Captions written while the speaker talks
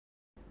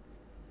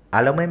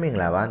အားလုံးပဲမင်္ဂ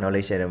လာပါ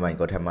knowledge sharing ပိုင်း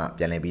ကိုထပ်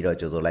မပြန်လည်ပြီးတော့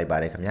ကြိုဆိုလိုက်ပါ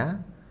ရခင်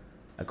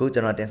ဗျာအခု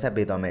ကျွန်တော်တင်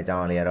ဆက်ပေးသွားမယ့်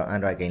အကြောင်းအရာလေးကတော့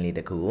Android game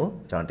လေးတစ်ခု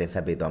ကိုကျွန်တော်တင်ဆ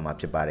က်ပေးသွားမှာ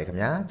ဖြစ်ပါတယ်ခင်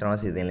ဗျာကျွန်တော်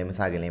စီစဉ်လေး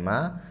မစခင်လေး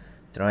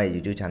မှာကျွန်တော်ရဲ့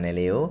YouTube channel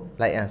လေးကို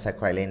like and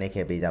subscribe လေးနှိပ်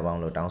ခဲ့ပေးကြပါ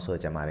အောင်လို့တောင်းဆို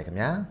ချင်ပါတယ်ခင်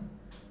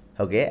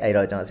ဗျာဟုတ်ကဲ့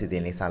အဲ့တော့ကျွန်တော်စီ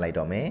စဉ်လေးစလိုက်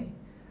တော့မယ်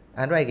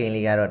Android game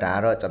လေးကတော့ဒါ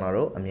ကတော့ကျွန်တော်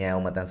တို့အမြန်အော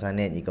င်မတန်ဆွ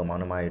မ်းတဲ့ညီကောင်မောင်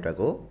နှမတွေ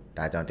အတွက်ကို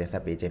ဒါကျွန်တော်တင်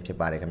ဆက်ပေးခြ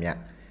င်းဖြစ်ပါတယ်ခင်ဗျာ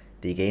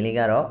ဒီ game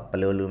လေးကတော့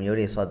ဘယ်လိုလူ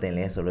မျိုးတွေစောတင်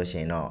လဲဆိုလို့ရှိ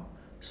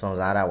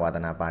ရင်တော့စွန်စားတာဝါ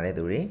သနာပါတဲ့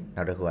သူ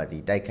တွေနောက်တစ်ခုက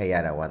ဒီတိုက်ခိုက်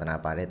ရတာဝါသနာ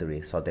ပါတဲ့သူတွေ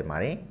စောတင်ပါ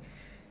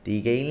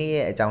တယ်ဒီဂိမ်း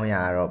လေးရဲ့အကြောင်း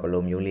အရာကတော့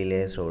ဘယ်လိုမျိုးလေး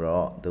လဲ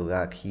ဆိုတော့သူက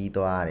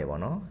ခီးသွားတယ်ပေါ့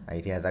နော်အဲ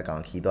ဒီထဲကဇက်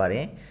ကောင်ခီးသွား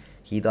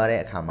တယ်ခီးသွား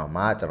တဲ့အခါ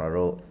မှာကျွန်တော်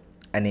တို့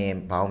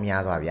အနေပေါ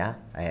င်းများစွာ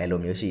ဗျာအဲ့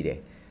လိုမျိုးရှိတယ်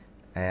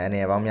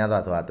အနေပေါင်းများစွာ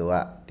ဆိုတာသူက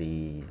ဒီ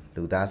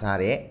လူသားစား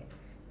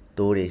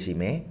တဲ့တိုးတွေ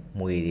ရှိမယ်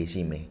မွေတွေ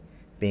ရှိမယ်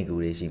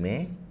ပင်ကူတွေရှိမယ်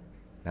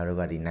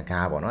နောက်တော့ကဒီ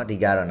နဂါးပေါ့နော်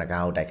အဓိကတော့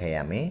နဂါးကိုတိုက်ခိုက်ရ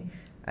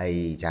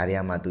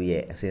မယ်အဲဒီဂျားရီယာမှာ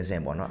သူ့ရဲ့အစင်းစ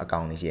င်ပေါ့နော်အကော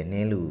င်တွေရှိ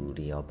ရနှင်းလူ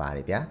တွေရောပါ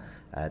တယ်ဗျာ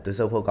သူ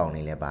စုပ်ဖို့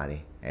ကောင်တွေလည်းပါ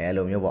တယ်အဲ့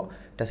လိုမျိုးပေါ့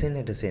တစ်စ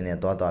င်းနဲ့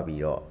သွားပြီး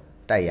တော့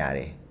တိုက်ရ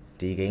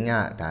တယ်ဒီဂိမ်း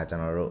ကဒါကျွ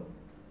န်တော်တို့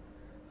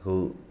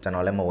အခုကျွန်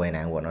တော်လည်းမဝယ်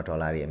နိုင်ဘူးပေါ့နော်ဒေါ်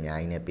လာတွေအများ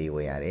ကြီးနဲ့ပေး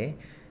ဝယ်ရ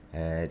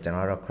တယ်ကျွန်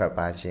တော်တို့ crab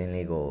version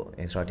လေးကို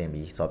install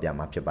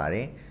တင်ပြီးစော့ပြမှာဖြစ်ပါ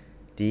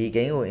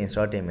တယ်ဒီဂိမ်းကို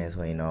install တင်မယ်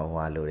ဆိုရင်တော့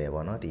ဟိုလို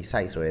တယ်ပေါ့နော်ဒီ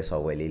site ဆိုတဲ့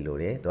software လေးလို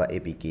တယ်သူက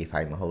APK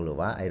file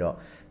မဟုတ်လို့ပါအဲ့တော့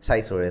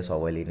site ဆိုတဲ့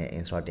software လေးနဲ့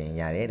install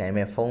တင်ရ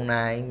တယ်ဒါပေမဲ့ဖု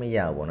န်းတိုင်းမ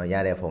ရဘူးပေါ့နော်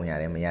ရတဲ့ဖုန်းရ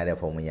တယ်မရတဲ့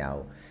ဖုန်းမ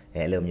ရဘူး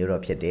အဲ့လို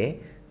မျိုးတော့ဖြစ်တယ်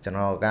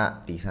ကျွန်တော်က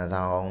ဒီဆန်ဆော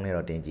င်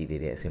နဲ့တော့တင်ကြည့်သေး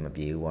တယ်အဆင်မ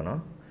ပြေဘူးပေါ့နော်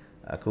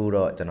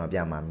အခုတော့ကျွန်တော်ပြ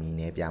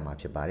မှာမီနဲ့ပြ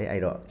မှာဖြစ်ပါတယ်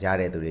အဲ့တော့ရ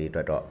တဲ့သူတွေ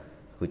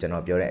အတွက်တော့အခု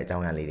ကျွန်တော်ပြောတဲ့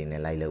အကြောင်းအရာလေးတွေနဲ့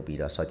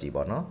လိုက်လုပ်ပြီးတော့ဆော့ကြည့်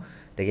ပေါ့နော်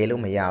တကယ်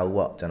လို့မရ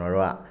ဘူးပေါ့ကျွန်တော်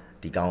တို့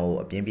ကဒီကောင်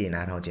ကိုအပြင်းပြေ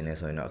နားထောင်ခြ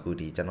င်းလဲဆိုရင်တော့အခု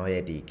ဒီ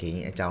ကျွန်တော်ရဲ့ဒီ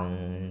game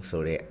အကြောင်း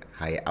ဆိုတဲ့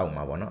ဟာရဲ့အောက်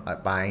မှာပေါ့နော်အ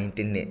ပိုင်း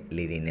1နှစ်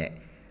လေးတွေ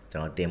နဲ့ကျွ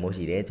န်တော်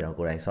တင်ဖို့ရှိတယ်ကျွန်တော်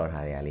ကိုယ်တိုင်ဆော့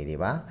ထားတဲ့ဟာလေးတွေ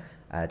ပါ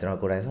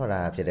ကျွန်တော်ကိုယ်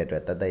တိုင်ဆော့ထားတာဖြစ်တဲ့အတွက်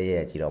တသက်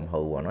ရဲ့ကြည့်တော့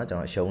မဟုတ်ဘူးပေါ့နော်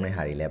ကျွန်တော်ရှုံး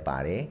တဲ့ဟာတွေလည်းပါ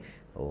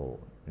တယ်ဟို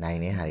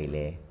နိုင်တဲ့ဟာတွေလ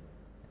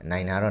ည်းနို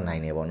င်တာတော့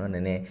နိုင်တယ်ပေါ့နော်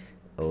နည်းနည်း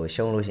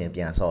ဟိုရှုံးလို့ရှိရင်ပြ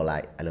န်ဆော့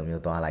လိုက်အဲ့လိုမျိုး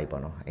သွား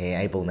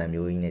လိုက်ပေါ့နော်အဲ့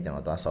ပုံစံမျိုးကြီးနဲ့ကျွန်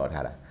တော်သွားဆော့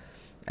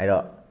ထားတာအဲ့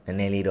တော့နည်း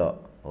နည်း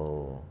လေးတော့ဟို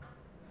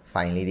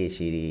file လေးတွေ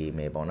ရှည်နေ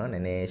မယ်ပေါ့နော်န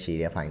ည်းန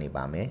ည်းရှည်တဲ့ file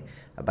တွေပါမယ်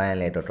အပို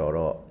င်းလ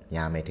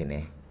ည်းတော်တော်တော့ညာမယ်ထင်တ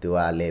ယ်သူက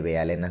level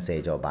ကလည်း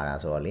20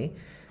ကျော်ပါတာဆိုတော့လေ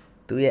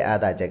သူရဲ့အား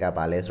သာချက်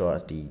ကပါလဲဆိုတော့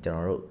ဒီ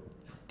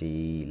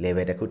ကျွန်တော်တို့ဒီ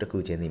level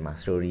တစ်ခုချင်းဒီမှာ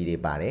story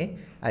တွေပါတယ်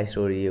အဲ့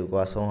story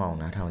ကိုဆုံးအောင်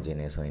နားထောင်ခြ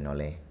င်းနေဆို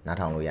ရင်တော့လေနား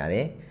ထောင်လို့ရ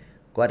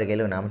တယ်ကိုကတ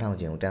ကယ်လို့နားမထောင်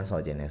ခြင်းကိုတန်း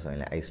ဆော့ခြင်းနေဆို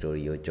ရင်လည်းအဲ့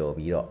story ကိုကြော်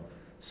ပြီးတော့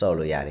ဆော့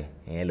လို့ရတယ်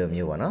အဲ့လို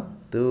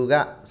မျိုးပေါ့နော်သူက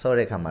ဆော့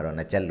တဲ့ခါမှာတော့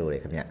နှစ်ချက်လိုတယ်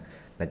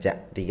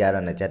ခင်ဗျနှစ်ချက်ဒီက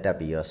တော့နှစ်ချက်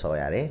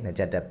တက်ပြီးတော့ဆော့ရ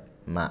တယ်နှစ်ချက်တက်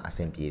မှအဆ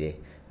င်ပြေတယ်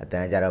အတ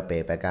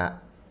န်းကြတော့ပေဘက်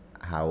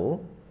ကဟာကို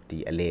ဒီ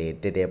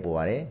အလေတက်ပို့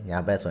ရတယ်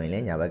ညာဘက်ဆိုရင်လ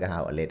ည်းညာဘက်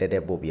ကဟာကိုအလေတ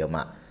က်ပို့ပြီးတော့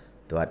မှ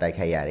သူကတိုက်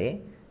ခိုက်ရ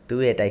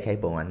တယ်သူ့ရဲ့တိုက်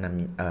ခိုက်ပုံ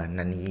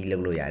ကနှစ်နီးလု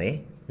ပ်လို့ရတယ်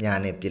ညာ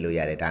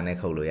နဲ့ပြစ်လို့ရတယ်ဒါနဲ့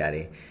ခုတ်လို့ရတ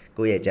ယ်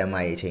ကိုယ့်ရဲ့ကျမ်းမာ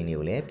ရေးအချိန်တွေ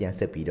ကိုလ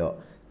ည်းပြန်စစ်ပြီးတော့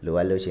လိုအ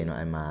ပ်လို့ရှိရင်တော့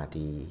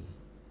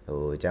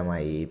အမှဒီဟိုကျ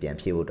မ်းမာရေးပြန်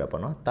ဖြည့်ဖို့အတွက်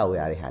ပေါ့နော်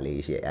တောက်ရ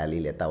တဲ့ဟာလေးရှိအဲ့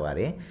လေးလည်းတောက်ရတ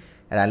ယ်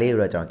အဲ့ဒါလေး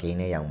ကိုတော့ကျွန်တော်ဂိ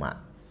မ်းထဲရောက်မှ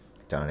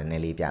ကျွန်တော်နည်းန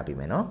ည်းလေးပြ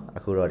ပေးမယ်နော်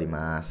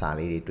အခုတော့ဒီမှာစာ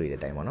လေးတွေတွေ့တဲ့အ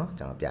တိုင်းပေါ့နော်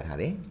ကျွန်တော်ပြထား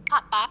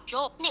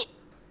တယ်ဟာပါရိုနှစ်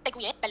တိတ်ကူ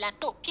ရဲ့ဘ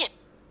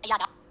လန်တို့ဖြစ်အရာ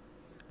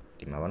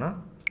ဒီမှာပေါ့နော်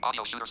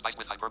Audio shooter spiced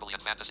with hyperbole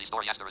and phantasy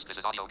story asterisk this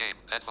is audio game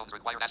headphones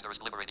required asterisk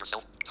liberate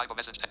yourself type of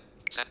message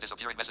send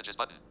disappearing messages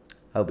button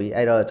ဟုတ်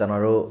ပြီအဲ့တော့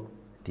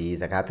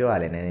ကျွန်တော်တို့ဒီစကားပြောရ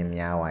လဲနည်းနည်း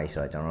များသွားပြီဆို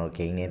တော့ကျွန်တော်တို့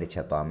game နဲ့တစ်ချ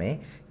က်သွားမယ်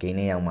game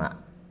နဲ့ရောက်မှ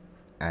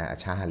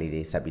အခြားဟာလေး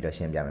တွေဆက်ပြီးတော့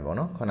ရှင်းပြမယ်ပေါ့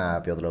နော်ခု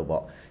နကပြောသလို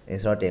ပေါ့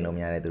install တင်လို့မ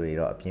ရတဲ့သူ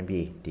တွေတော့အပြ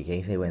င်းပြေးဒီ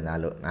game စိတ်ဝင်စား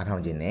လို့နားထော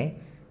င်ခြင်းနဲ့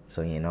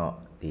ဆိုရင်တော့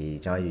ဒီ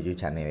ကျွန်တော် YouTube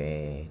channel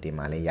ဒီ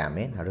မှာလေးရမ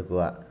ယ်နောက်တစ်ခု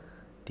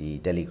ကဒီ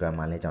Telegram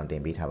မှာလည်းကျွန်တော်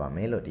တင်ပေးထားပါမ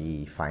ယ်လို့ဒီ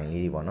file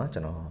လေးတွေပေါ့နော်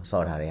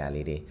ကျွန်တော်ဆော့ထား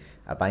တဲ့ဟာလေး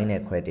တွေအပိုင်း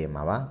နဲ့ခွဲ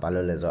တင်မှာပါဘာ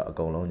လို့လဲဆိုတော့အ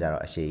ကုန်လုံးကြ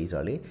တော့အရှိကြီး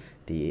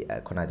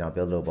ဆိုတော့လေဒီခုနကကျွန်တော်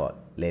ပြောသလိုပေါ့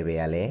level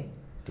ကလ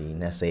ည်းဒီ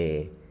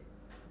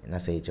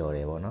20ကျော်တ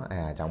ယ်ပေါ့နော်အဲ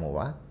အားကြောင့်မို့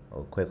ပါ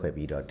ဟိုခွဲ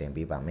ပြီးတော့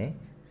တင်ပေးပါ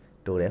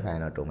မယ်တိုးတဲ့ file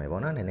တော့တိုး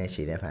မယ်ပေါ့နော်နည်းန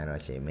ည်းရှည်တဲ့ file တော့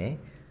ရှည်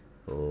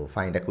မယ်ဟို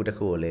file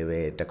တစ်ခုကိုလည်းပဲ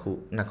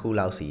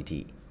တစ်ခုနှစ်ခုလောက်စီ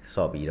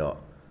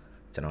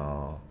အထိဆော့ပြီးတော့ကျွန်တော်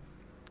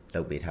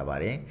လုပ်ပေးထားပါ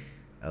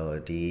တယ်ဟို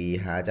ဒီ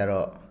ဟာကြ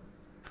တော့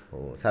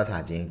ဟိုစ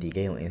ချင်းဒီ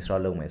game ကို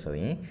install လုပ်မယ်ဆို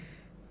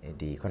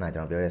ရင်ဒီခုန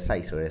ကျွန်တော်ပြောတဲ့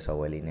site ဆိုတဲ့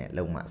software လေးနဲ့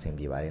လုပ်မှအဆင်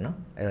ပြေပါတယ်เนาะ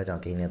အဲ့တော့ကျွန်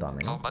တော် game နဲ့သွားမ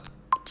ယ်เนาะ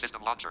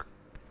system launcher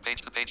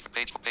page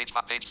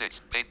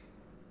 6 page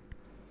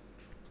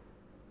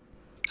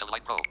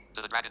Light Pro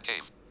to the Dragon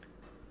Cave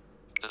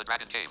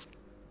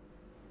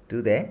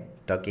to the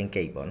Talking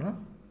Cave ပေါ့နော်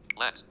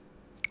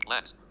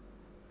Let's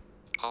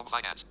Home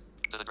Finance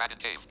to the Dragon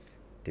Cave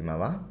ဒီ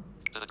မှာပါ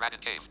to the Dragon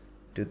Cave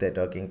to the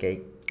Talking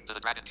Cave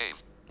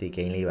ဒီ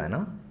game လေးပါเ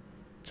นา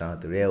ะကျွန်တော်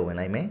သူရဲကိုဝင်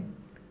လိုက်မယ်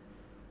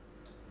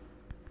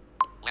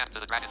Left to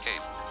the Dragon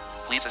Cave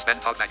please suspend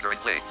talkback during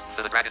play to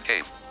the Dragon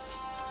Cave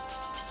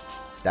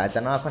ဒါ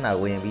ကျွန်တော်ခုန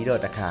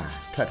ဝင်ပြီးတော့တစ်ခါ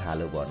ထွက်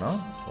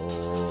ထားလို့ပေါ့နော်ဟို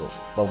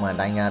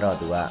ပုံမှန်တိုင်းကတော့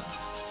သူ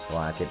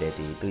ကဟိုဖြစ်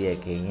တဲ့ဒီသူ့ရဲ့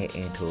game ရဲ့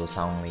intro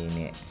sound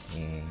လေးနဲ့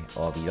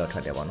အော်ပြီးတော့ထွ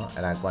က်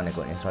တယ်ပေါ့နော်အဲ့ဒါကိုကလည်း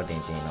ကို install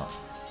တင်ခြင်းတော့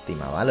ဒီ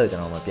မှာပါလို့ကျွ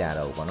န်တော်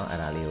မပြတော့ဘူးပေါ့နော်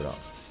အဲ့ဒါလေးကိုတော့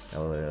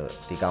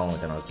ဒီကောင်းကို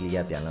ကျွန်တော်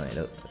clear ပြန်လုပ်နေ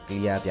လို့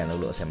clear ပြန်လု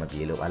ပ်လို့အဆင်မ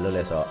ပြေလို့ဘာလို့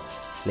လဲဆိုတော့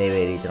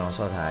level တွေကျွန်တော်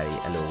ဆော့ထားတာတွေ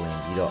အဲ့လိုဝင်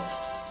ပြီးတော့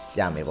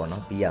ပြမယ်ပေါ့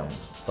နော်ပြီးအောင်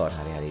ဆော့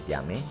ထားတဲ့ဟာတွေပြ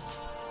မယ်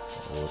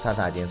ဟိုစ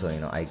စချင်းဆိုရ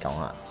င်တော့အဲ့ကောင်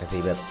ကတစ်စိ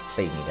ပဲ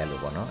ပိတ်နေတယ်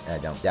လို့ပေါ့နော်အဲ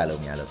အကြောင်းပြလို့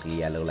မရလို့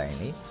clear လုပ်လိုက်ရင်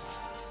လေ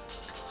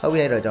ဟုတ်ပြီ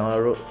အဲ့တော့ကျွန်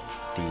တော်တို့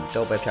ဒီ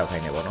top ပဲဖြောက်ခို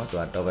င်းနေပေါ့နော်သူ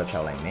က top ပဲ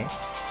ဖြောက်လိုက်မယ်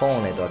ဖုန်း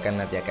ကိုလည်းသူကကန့်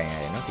လန့်ပြတ်ကန်ရ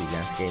တယ်နော်ဒီ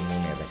landscape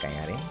move နဲ့ပဲကန်ရ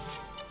တယ်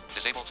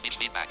Disable speech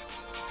feedback.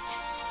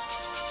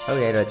 ဟုတ်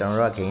ပြီအဲ့တော့ကျွန်တော်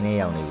တို့က gain နဲ့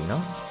ရောက်နေပြီ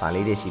နော်ဗာ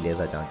လေးတွေရှိလဲ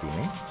ဆိုတော့ကျွန်တော်ကြည့်မ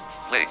ယ်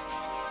Play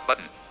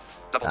button.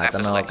 Double ဒါ tap ကျွ to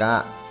န်တော် select. က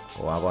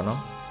ဟိုပါပေါ့နော်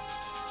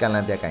ကန့်လ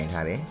န့်ပြတ်ကန်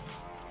ထားတယ်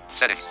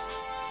Settings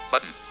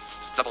button.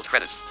 Double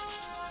credits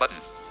button.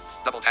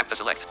 Double tap to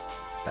select.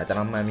 ဒါကျွန်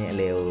တော်မှန်မြင်အ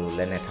လေကိုလ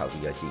က်နဲ့ထောက်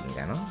ပြီးတော့ကြည့်နေ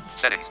တာနော်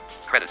Settings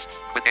credits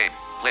quit game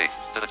play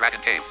to the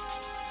dragon cave.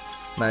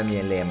 မှန်မြ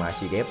င်လေမှာ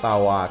ရှိတယ်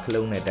power ခ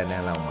လုံးနဲ့တန်းတ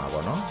န်းလောက်မှာ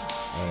ပေါ့နော်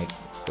အဲ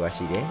သူက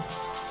ရှိတယ်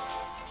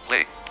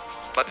Play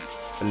button.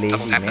 play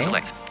Double ရှိ tap to မယ်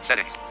select.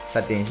 Settings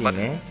setting ရှိ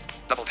မယ်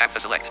double tap to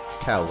select.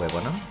 ထောက်ပဲ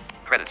ပေါ့နော်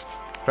Credits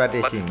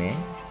credit ရှိမယ်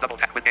double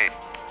tap quit game.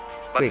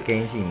 quick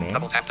gain ရှိမယ်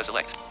Double tap to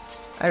select.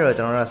 အဲ့တော့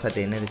ကျွန်တော်တို့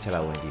setting နဲ့တစ်ချက်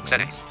လောက်ဝင်ကြည့်မယ်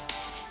Settings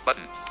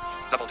button.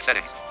 Double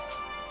settings.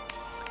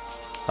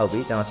 ဟုတ်ပြီ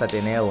ကျွန်တော်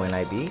setting နဲ့ဝင်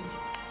လိုက်ပြီ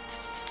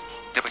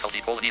Difficulty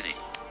colon easy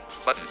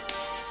button.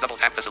 Double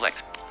tap to select.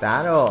 ဒါက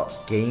တော့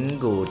game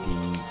ကိုဒီ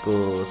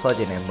ကိုဆော့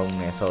ကျင်တဲ့မုံ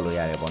နဲ့ဆော့လို့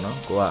ရတယ်ပေါ့နော်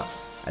ကိုက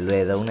အလွ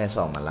ယ်ဆုံးနဲ့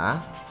ဆော့မလား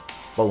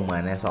ပုံမှ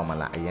န်နဲ့ဆော့မ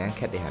လားအရန်ခ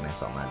က်တဲ့ဟာနဲ့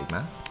ဆော့မှာဒီ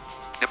မှာ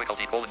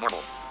Difficulty colon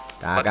normal.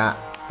 ဒါက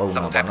ပုံမှ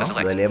န်ပေါ့နော်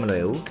လွယ်လဲမလွ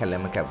ယ်ဘူးခက်လဲ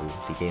မခက်ဘူး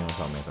ဒီ game ကို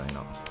ဆော့မယ်ဆိုရင်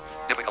တော့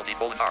Difficulty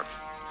colon hard.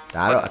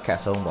 ဒါကတော့အခက်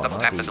ဆုံးပေါ့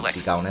နော်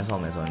ဒီကောင်နဲ့ဆော့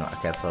မယ်ဆိုရင်တော့အ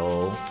ခက်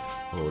ဆုံး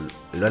ဟို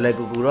လွယ်လွယ်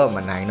ကူကူတော့မ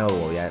နိုင်တော့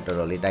ဘူးဗျာတော်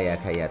တော်လေးတိုက်ရ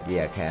ခက်ရပြည့်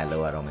ရခက်ရလော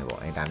က်ရတော့မယ်ပေါ့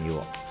အဲဒါမျိုး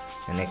ပေါ့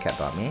နည်းနည်းခက်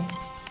သွားမယ်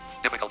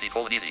Difficulty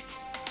colon easy.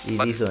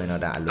 easy ဆိုရင်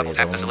တော့ဒါအလွယ်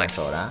ဆုံးနဲ့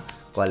ဆော့တာ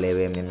ကိုယ်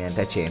level မြန်မြန်တ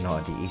က်ချင်တော့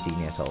ဒီ easy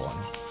နဲ့ဆော့ပါမ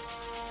ယ်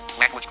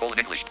Language colon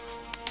English.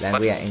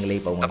 language အင်္ဂလိ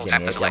ပ်ပုံမှန်ဖြစ်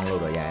နေပြောင်း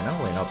လို့တော့ရရင်နော်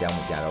ဝင်တော့ပြောင်းမ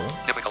ပြတော့ဘူး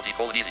Difficulty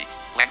colon easy.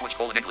 Language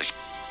colon English.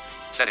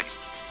 Settings.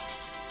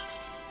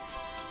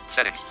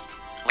 Settings.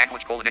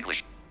 Language colon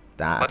English.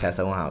 ဒါအထက်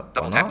ဆုံးဟာ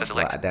ပေါ့နော်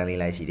အတန်းလေး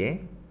လိုက်ရှိတယ်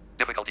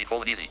Difficulty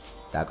colon easy.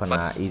 ဒါခုန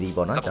easy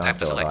ပေါ့နော်ကျွန်တော်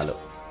ကြော်သွားလို့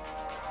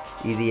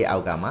easy ရဲ့အော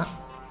က်ကမှာ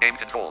Game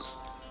controls.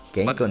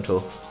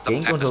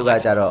 game control က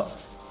ကြတော့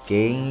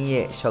game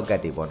ရဲ့ shortcut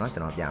တွေပေါ့နော်ကျွ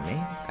န်တော်ပြမယ်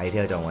အဲဒီ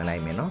ထဲကျွန်တော်ဝင်လို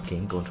က်မယ်နော်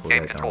game control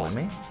ကိုကျွန်တော်ဝင်မ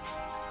ယ်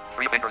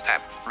Three fingers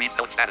tap. Read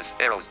note status.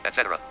 Arrows, etc.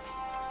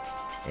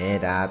 အဲ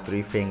ဒါ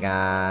three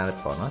finger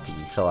ပေါ့နော်ဒီ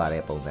ဆော့ရ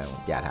တဲ့ပုံစံကို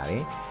ပြထားတ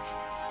ယ်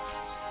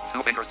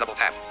Two fingers double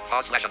tap.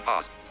 Pause slash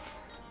unpause.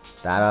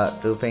 ဒါတော့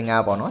two finger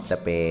ပေါ့နော်တ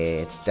ပယ်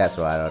တက်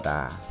ဆိုတော့ဒါ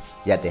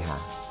ရက်တဲ့ဟာ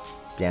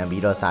ပြန်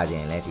ပြီးတော့စကြရ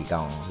င်လည်းဒီ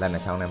ကောင်လက်နှ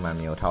စ်ချောင်းနဲ့မှန်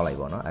မျိုးထောက်လိုက်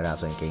ပေါ့နော်အဲ့ဒါ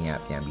ဆိုရင် game က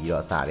ပြန်ပြီး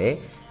တော့စတယ်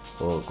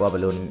ဟိုကိုကဘ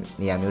လို့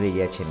နေရာမျိုးတွေ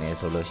ရက်ချင်လဲ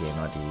ဆိုလို့ရှိရင်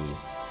တော့ဒီ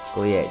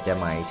ကိုယ့်ရဲ့ကျ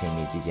မကြီးချိန်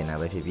ကြီးကြည့်ကျင်တာ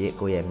ပဲဖြစ်ဖြစ်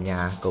ကိုယ့်ရဲ့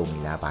မြားကုန်ပြီ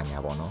လားဘာညာ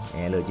ပေါ့နော်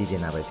အဲလိုကြည့်ကျ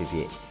င်တာပဲဖြစ်ဖြ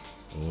စ်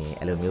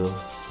အဲ့လိုမျိုး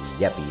ဒီ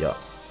ရက်ပြီးတော့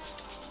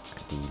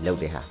ဒီလုတ်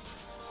တဲ့ဟာ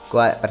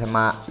ကိုကပထမ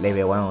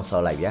level 1ကို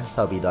ဆော့လိုက်ဗျာ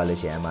ဆော့ပြီးသွားလို့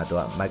ရှိရင်အမှသူ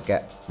က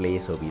market play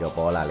ဆိုပြီးတော့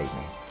ပေါ်လာလိမ့်မ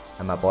ယ်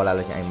အမှပေါ်လာ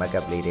လို့ရှိရင်အဲ့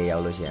market play တွေရော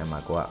က်လို့ရှိရင်အမှ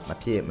ကိုကမ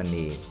ဖြစ်မ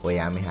နေဝယ်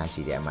ရမယ့်ဟာ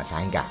ရှိတယ်အမှ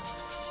ဒိုင်း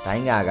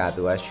ကာက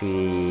သူကရွှေ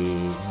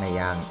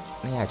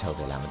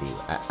260လားမသိ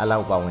ဘူးအဲ့လော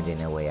က်ပတ်ဝန်းကျင်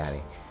နဲ့ဝယ်ရတ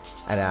ယ်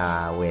အဲ့ဒါ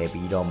ဝယ်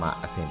ပြီးတော့မှ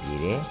အဆင်ပြေ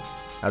တယ်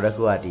နောက်တစ်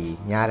ခုကဒီ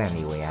မြားတန်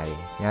တွေဝယ်ရတယ်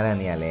မြားတန်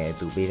တွေကလည်း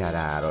သူပေးထား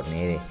တာကတော့န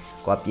ည်းတယ်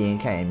ကိုကပြင်း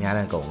ခန့်ရင်မြားတ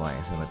န်ကုန်သွားရ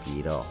င်အဆင်မပြေ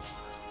တော့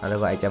နောက်တစ်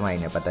ခုအဲ့ကျမ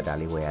ကြီးနဲ့ပတ်သက်တာ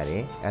လေးဝယ်ရတ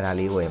ယ်အဲ့ဒါ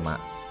လေးဝယ်မှ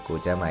ကို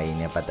ကျမကြီး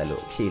နဲ့ပတ်သက်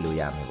လို့ဖြည့်လို့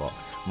ရမယ်ပေါ့ဥ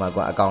ပမာက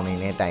အကောင့်တွေ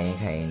နဲ့တိုင်ရင်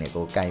ခိုင်ရင်လည်း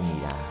ကိုကိုက်မိ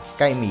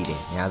တ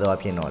ယ်များသောအား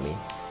ဖြင့်တော့လေ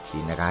ဒီ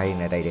ငကားတွေ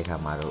နဲ့တိုက်တဲ့ခါ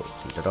မှာတော့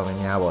ဒီတော်တော်များ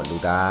များပေါ့လူ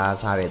သား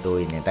စားတဲ့သိုး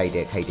တွေနဲ့တိုက်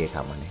တဲ့ခိုက်တဲ့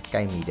ခါမှာလည်း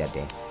ကိုက်မိတတ်တ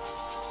ယ်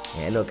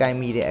အဲ့လိုကိုက်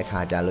မိတဲ့အခါ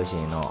ကြာလို့ရှိ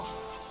ရင်တော့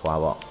ဟွာ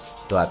ပေါ့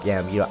သူကပြ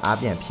န်ပြီးတော့အား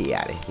ပြန်ဖြည့်ရ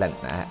တယ်လက်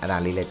အဲ့ဒါ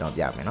လေးလည်းကျွန်တော်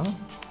ပြမယ်နော်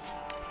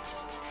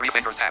Three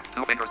fingers tap.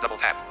 Two fingers double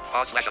tap.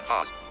 Pause slash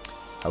unpause.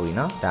 ဟုတ်ပြီ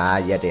နော်ဒါ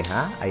ရက်တဲ့ဟာ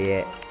အဲ့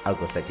ရဲ့အောက်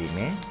ကိုဆက်ကြည့်မ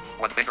ယ်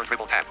One finger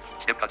triple tap.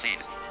 Skip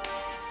cutscenes.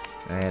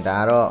 ဒါ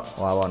ကတော့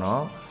ဟွာပေါ့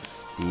နော်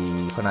ဒီ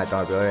ခုနကျွ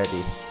န်တော်ပြောတဲ့ဒီ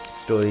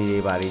story တွေ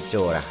ဘာတွေ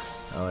ကြော်တာ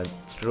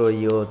story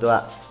ကိုသူက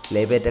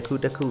level တစ်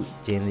ခု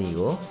ချင်းစီ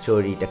ကို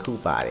story တစ်ခု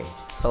ပါတယ်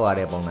ဆော့ရ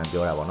တဲ့ပုံစံ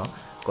ပြောတာပေါ့နော်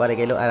ကိုယ်တ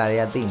ကယ်လို့အဲ့ဒါတွေ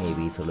ကသိနေ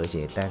ပြီဆိုလို့ရှိ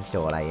ရင်တန်း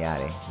ကြော်လိုက်ရ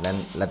တယ်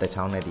လက်တစ်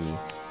ချောင်းနဲ့ဒီ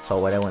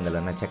software နဲ့ဝင်တယ်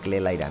လို့နဲ့ check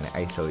လေးလိုက်တာနဲ့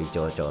အဲ့ story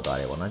ကြော်သွား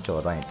တယ်ပေါ့နော်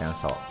ကြော်သွားရင်တန်း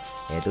ဆော့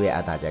သူရဲ့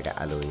အတားချက်က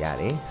အဲ့လိုရ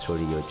တယ်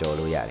story ကိုကြော်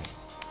လို့ရတယ်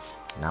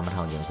နားမ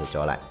ထောင်ခြင်းဆို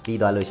ကြော်လိုက်ပြီး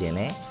သွားလို့ရှိရင်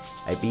လည်း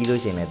ပြီး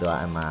လို့ရှိရင်လည်းသူက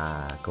အမှ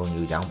ဂုံ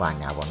ယူချောင်းပါ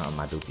ညာပေါ့နော်အ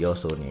မှသူပြော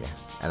ဆိုနေတာ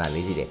အဲ့ဒါ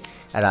လေးရှိတယ်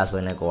အဲ့ဒါဆို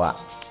ရင်လည်းကိုက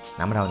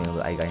နားမထောင်ခြင်း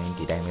ဆိုအဲ့ကိုင်း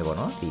ဒီတိုင်းပဲပေါ့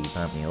နော်ဒီဖ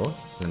တ်မျိုး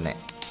နဲ့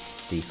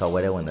ဒီ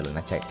software နဲ့ဝင်တယ်လို့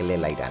နဲ့ check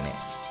လေးလိုက်တာနဲ့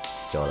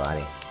ကြော်သွားတ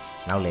ယ်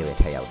နောက် level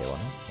ထပ်ရောက်တယ်ပေါ့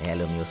နော်အဲ့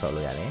လိုမျိုးဆော့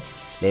လို့ရတယ်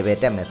level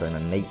တက်မယ်ဆိုရင်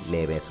တော့ next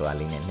level ဆိုတာ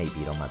လေးနဲ့နှိပ်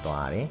ပြီးတော့မှ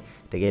သွားရတယ်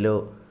တကယ်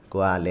လို့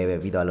ကိုက level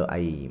ပြီးသွားလို့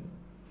အဲ့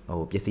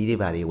ဟိုပစ္စည်းတွေ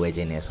ဘာတွေဝယ်ခြ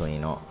င်းနေဆိုရ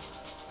င်တော့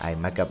အဲ့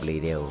market play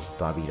တွေကို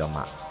သွားပြီးတော့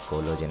မှကို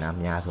လိုချင်တာ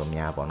များဆို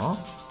များပေါ့နော်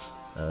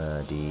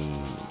ဒီ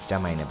ကျ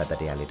မိုင်းနဲ့ပတ်သက်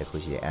တဲ့အရာလေးတစ်ခု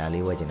ရှိတယ်အဲ့ဒါ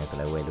လေးဝယ်ခြင်းနေဆို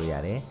လည်းဝယ်လို့ရ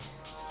တယ်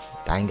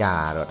ဒိုင်းက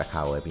တော့တစ်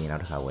ခါဝယ်ပြီးနော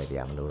က်တစ်ခါဝယ်ပြ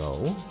ရမလို့တော့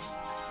ဘူး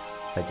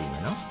စက်ကြည့်မ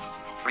ယ်နော်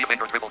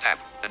 3-finger triple tap.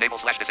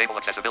 Enable/disable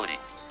accessibility.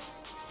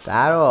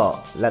 ဒါကတော့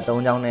လက်3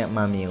ချောင်းနဲ့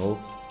မှန်မြင်ကို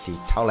ဒီ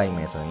ထောက်လိုက်မ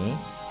ယ်ဆိုရင်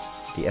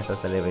ဒီ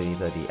accessibility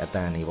ဆိုဒီအတ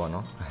န်နေပေါ့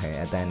နော်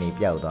အတန်နေ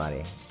ပျောက်သွားတ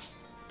ယ်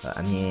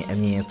အ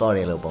မြင်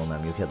sorry လို့ပုံစံ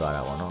မျိုးဖြစ်သွား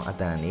တာပေါ့နော်အ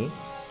တန်နေ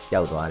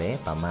ပျောက်သွားတယ်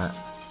ဘာမှ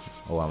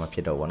မဖြ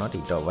စ်တော့ဘောနော်ဒီ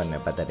top web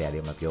နဲ့ပတ်သက်တဲ့အရာ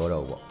တွေမပြော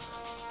တော့ဘူးပေါ့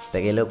တ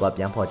ကယ်လို့က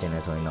ပြန်ဖော်ချင်တ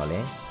ယ်ဆိုရင်တော့လေ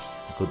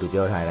အခုသူ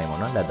ပြောထားတဲ့အတိုင်းပေါ့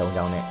နော်လက်3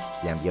ချောင်းနဲ့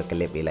ပြန်ပြီး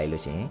click ပေးလိုက်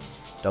လို့ရှိရင်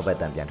top web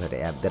တန်ပြန်ထွက်တ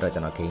ယ်အဲ့တော့ကျွ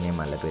န်တော် game ထဲ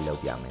မှာလက်တွေ့လုပ်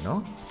ပြမယ်နော်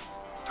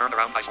Turn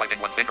around by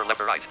swiping one finger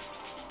left or right.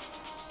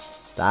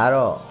 ဒါက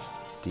တော့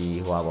ဒီ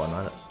ပေါ့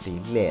နော်ဒီ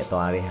လှည့်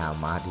သွားတဲ့ဟာ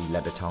မှာဒီလ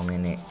က်တစ်ချောင်း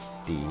နဲ့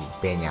ဒီ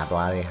ပင်ညာ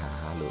သွားတဲ့ဟာ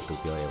လို့သူ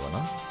ပြောရဲပေါ့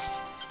နော်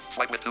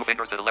Swipe with 2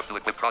 fingers to the left to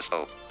equip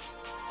crossbow.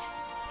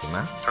 ဒီ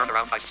မှာ Turn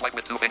around by swipe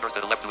with 2 fingers to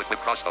the left to equip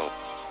crossbow.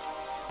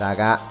 ဒါ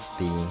က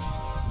ဒီ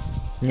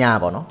ညာ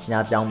ပေါ့နော်ညာ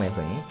ပြောင်းမယ်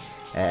ဆိုရင်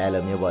အဲ့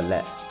လိုမျိုးပေါ့လ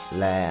က်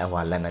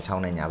နှစ်ချော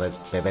င်းနဲ့ညာဘက်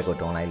ကို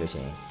တွန်းလိုက်လို့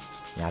ရှိရင်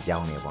ညာပြော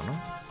င်းနေပေါ့နော်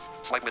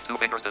Swipe with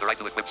 2 fingers to the right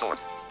to equip sword.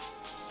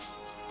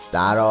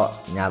 ဒါကတော့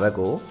ညာဘက်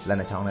ကိုလက်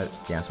နှစ်ချောင်းနဲ့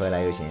ပြန်ဆွဲလို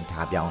က်လို့ရှိရင်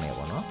ဓာပြောင်းနေ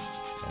ပေါ့နော်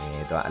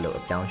တော့အဲ့လို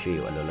အပြောင်းရွှေ့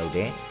ကိုအဲ့လိုလုပ်တ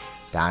ယ်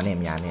ဓာနဲ့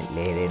ညာနဲ့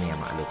လဲတဲ့နေရာ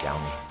မှာအဲ့လိုပြော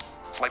င်းနေ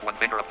Swipe one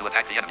finger up to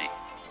attack the enemy.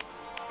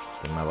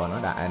 ဒီမှာပေါ့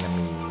နော်ဒါ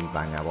enemy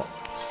ဘာညာပေါ့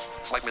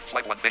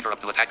Swipe one finger up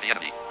to attack the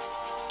enemy.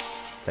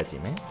 ဆက်ကြ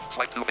ည့်မယ်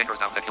Swipe 2 fingers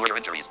down to cure your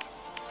injuries.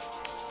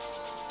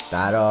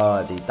 ဒါတော့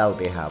ဒီတောက်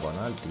တဲ့ဟာပေါ့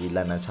နော်ဒီလ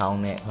က်နှစ်ချောင်း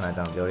နဲ့ခုနက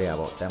ကျွန်တော်ပြောရတာ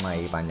ပေါ့ကျမ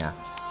ကြီးဘာညာ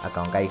အ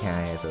ကောင်ကြိုက်ခံ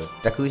ရဲဆို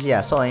တခုရှိရ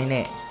စော့ရင်း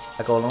နဲ့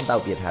အကုန်လုံးတော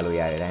က်ပြထားလို့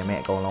ရတယ်ဒါပေမဲ့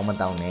အကုန်လုံးမ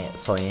တောက်နဲ့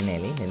စော်ရင်းနဲ့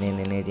လေနည်း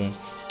နည်းချင်း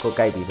ကို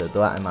ကြိုက်ပြီဆို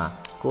တော့အမှ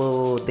ကို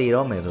တည်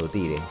တော့မယ်ဆိုတ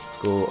ည်တယ်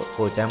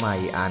ကိုကျမ်းမာ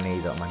ကြီးအားနေ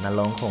တော့မှနှ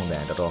လုံးခုန်တ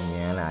ယ်တော်တော်မြ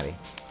န်းလာတယ်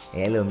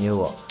အဲလိုမျိုး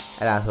ပေါ့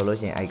အဲ့ဒါဆိုလို့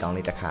ရှိရင်အဲ့ကောင်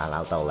လေးတစ်ခါ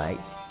လောက်တောက်လိုက်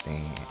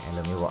အဲ့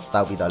လိုမျိုးပေါ့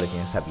တောက်ပြီးတော့လို့ရှိ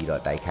ရင်ဆက်ပြီး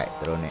တော့တိုက်ခိုက်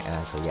သူတို့နဲ့အဲ့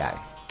ဒါဆိုရတယ်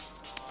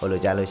ဟိုလို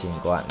ကြားလို့ရှိရ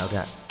င်ကိုကနောက်ထ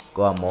ပ်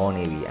ကိုကမော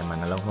နေပြီအမှ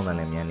နှလုံးခုန်တယ်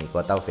လည်းမြန်းနေ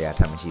ကိုကတောက်เสีย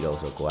ထပ်မရှိတော့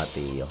ဆိုကိုကတ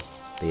ည်ရော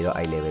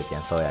အဲ့ level ပြ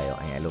န်ဆော့ရရော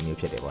အဲ့လိုမျိုး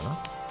ဖြစ်တယ်ပေါ့နော်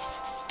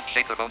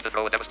Shake the phone to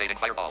throw a devastating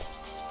fireball.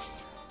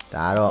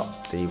 ဒါကတော့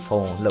ဒီဖု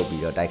န်းလှုပ်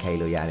ပြီးတော့တိုက်ခိုက်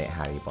လို့ရတဲ့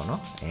ဟာတွေပေါ့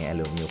နော်အဲ့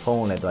လိုမျိုးဖုန်း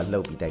ကိုလည်းသူကလှု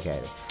ပ်ပြီးတိုက်ခိုက်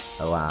ရတယ်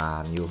ဟိုဟာ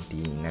မျိုး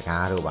ဒီင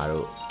ကားတို့ဘာ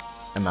တို့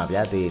အဲ့မှာ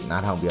ဗျာဒီ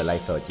နားထောင်ပြီးတော့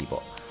live ဆော့ကြည့်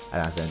ပေါ့အဲ့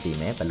ဒါဆိုရင်သိ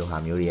မယ်ဘယ်လိုဟာ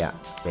မျိုးတွေက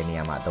ဘယ်နေ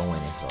ရာမှာအသုံးဝ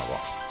င်နေဆိုတော့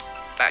ပေါ့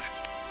Back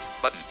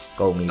button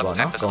ကုန်ပြီပေါ့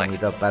နော်ကုန်ပြီ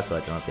တော့ pass ဆို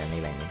တော့ကျွန်တော်ပြန်နေ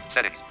လိုက်မယ်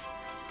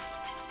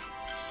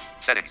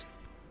Settings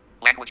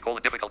language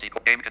difficulty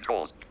game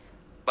controls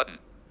button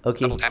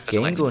Okay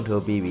game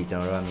control ပြီးပြီကျွ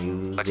န်တော်တို့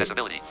music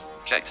accessibility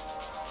checked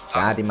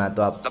ဒါဒီမှာ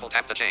တော့ double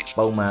tap to change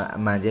ပုံမှန်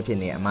အမှန်ချင်းဖြစ်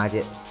နေအမှားချ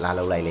င်းလာ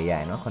လောက်လိုက်လေရရ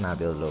င်နော်ခုန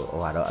ပြောလို့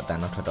ဟိုကတော့အတန်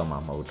တော့ထွက်တော့မှာ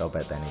မဟုတ်တော့ပဲ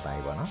အတန်နေပါ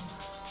ပြီပေါ့နော်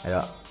အဲ့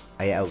တော့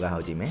အဲ့ရအောက်ကဟော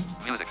က်ကြည့်မယ်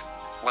music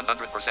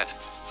 100%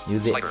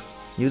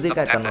 music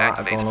ကကျွန်တော်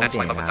အကုန်လုံးတ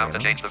င်ထားတယ်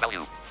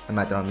နော်အဲ့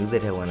မှာကျွန်တော် music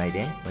ထဲဝင်လိုက်တ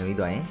ယ်ဝင်ပြီး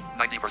တော့ရင်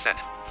 90%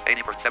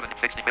 80% 70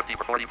 60 50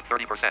 40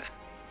 30%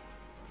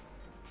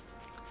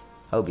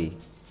 ဟုတ်ပြီ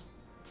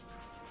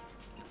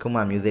ခု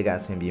မှ music က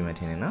အဆင်ပြေမှ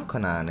ထင်တယ်နော်ခု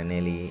နကနည်းန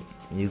ည်းလေး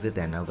music တ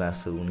န်နောက်က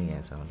စူးနေရ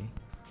ဆိုတော့လေ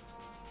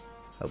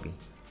ဟုတ်ပြီ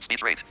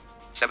speed rate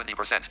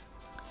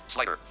 70%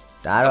 slider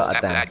ဒါကတော့အ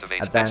တန်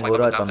ကို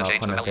တော့ကျွန်တော်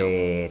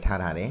80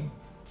ထားတယ်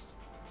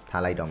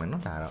ထားလိုက်တော့မယ်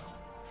နော်ဒါတော့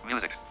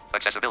music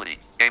accessibility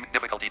game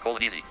difficulty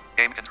easy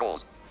game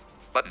controls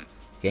button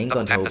game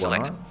control ပေါ့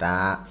နော်ဒါ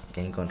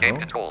game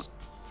controls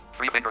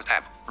 3 fingers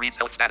tap reads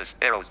health status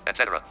arrows etc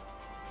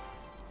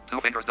 2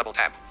 fingers double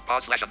tap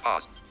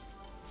pause/unpause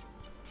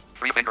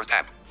 3 fingers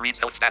tap reads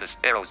health status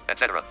arrows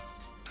etc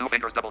 2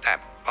 fingers double tap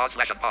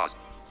pause/unpause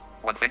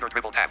 1 finger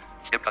triple tap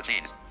skip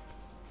cutscenes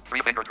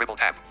 3 finger triple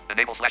tap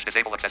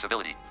enable/disable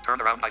accessibility turn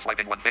around by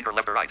swiping 1 finger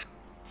left or right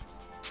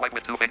swipe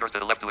with 2 fingers to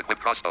the left to equip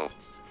crossbow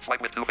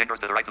swipe with 2 fingers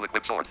to the right to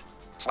equip sword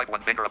swipe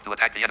 1 finger up to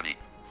attack the enemy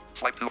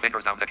swipe 2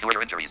 fingers down to cure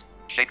your injuries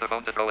shake the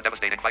phone to throw a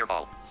devastating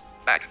fireball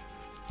back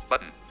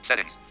button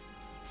settings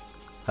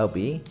ဟုတ်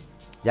ပြီ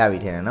ရပြီ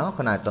ထင်တယ်နော်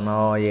ခုနကျွန်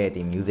တော်ရဲ့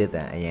ဒီ music တ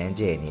န်အရင်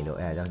ကျဲနေလို့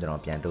အဲအကြောင်းကျွန်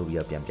တော်ပြန်တိုးပြီး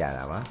တော့ပြန်ပြ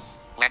တာပါ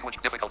language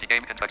difficulty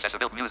game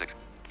accessibility music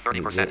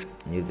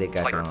 30% music က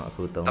ကျွန်တော်အ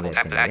ခု30ဖြ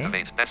စ်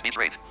နေတယ် speed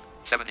rate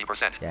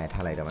 70% ရ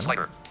ထားလိုက်တော့မယ်နော်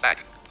slider back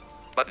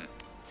button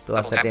သူက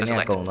setting နဲ့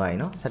ကုန်သွားပြီ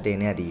နော် setting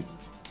နဲ့ဒီ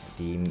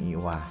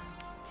ဟွာ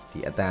ဒီ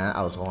အတန်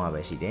အောက်ဆုံးမှာ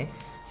ပဲရှိတယ်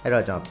အဲ့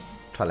တော့ကျွန်တော်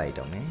ထွက်လိုက်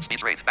တော့မယ်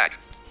speed rate back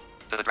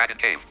to the dragon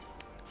cave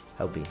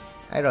ဟုတ်ပြီ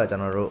အဲ့တော့ကျွ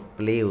န်တော်တို့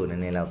play ကိုန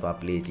ည်းနည်းလောက်သွား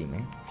play ကြည့်မ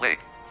ယ် play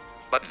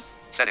button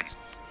settings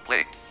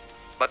play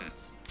button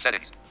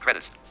settings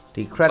credits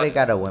ဒီ credit က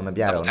တော့ဝင်မ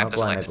ပြတော့နော်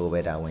ကိုယ့်နဲ့ကိုယ်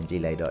ပဲဒါဝင်ကြ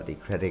ည့်လိုက်တော့ဒီ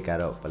credit က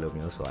တော့ဘယ်လို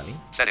မျိုးဆိုတာလी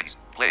settings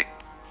play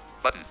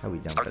button ဟုတ်ပြီ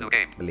ကျွန် start တော် new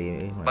game play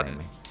ဝင်လိုက်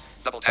မယ်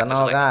double ကျွန် tap to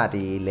တော်က select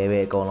ဒီ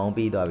level အကုန်လုံး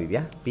ပြီးသွားပြီ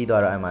ဗျာပြီး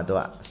သွားတော့အဲ့မှာသူ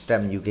က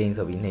step new game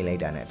ဆိုပြီးနှိပ်လို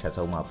က်တာနဲ့ထပ်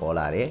ဆုံးမှာပေါ်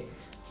လာတယ်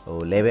ဟို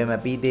level မ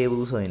ပြီးသေး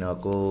ဘူးဆိုရင်တော့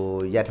ကို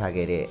ရက်ထား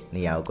ခဲ့တဲ့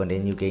နေရာကို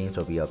continue game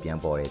ဆိုပြီးတော့ပြန်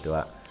ပေါ်တယ်သူက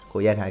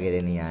ကိုရက်ထားခဲ့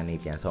တဲ့နေရာကနေ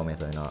ပြန်ဆော့မယ်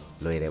ဆိုရင်တော့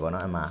လွယ်တယ်ပေါ့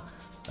နော်အဲ့မှာ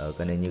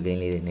continue game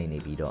လေးတွေနှိပ်နေ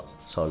ပြီးတော့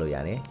ဆော့လို့ရ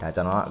တယ်ဒါ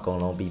ကျွန်တော်ကအကုန်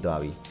လုံးပြီးသွား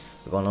ပြီ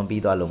အကုန်လုံး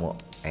ပြီးသွားလို့မို့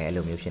အဲ့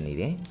လိုမျိုးဖြစ်နေ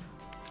တယ်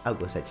အောက်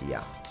ကိုဆက်ကြည့်ရ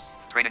အောင်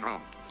training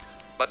room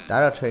ဒါ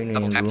တော့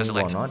training room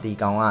ပေါ့နော်ဒီ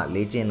ကောင်က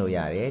လေ့ကျင့်လို့ရ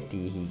တယ်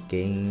ဒီ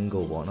game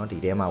ကိုပေါ့နော်ဒီ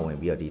ထဲမှာဝင်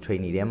ပြီးတော့ဒီ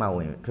training ထဲမှာဝ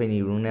င်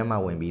training room ထဲမှာ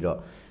ဝင်ပြီးတော့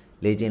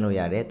လေ့ကျင့်လို့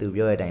ရတယ်သူ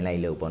ပြောတဲ့အတိုင်းလို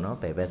က်လို့ပေါ့နော်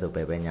ဘယ်ဘက်ဆိုဘ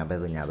ယ်ဘက်ညာဘက်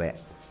ဆိုညာဘက်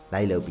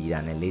လိုက်လို့ပြီးတာ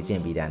နဲ့လေ့ကျ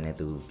င့်ပြီးတာနဲ့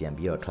သူပြန်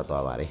ပြီးတော့ထွက်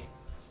သွားပါတယ်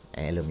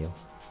အဲ့လိုမျိုး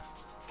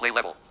play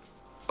level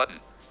button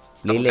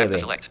play level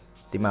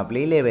ဒီမှာ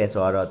play level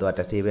ဆိုတော့သူကတ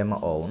စ်စေးပဲမ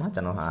အော်ဘူးเนาะ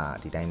ကျွန်တော်ဟာ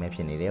ဒီတိုင်းပဲဖြ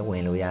စ်နေတယ်ဝ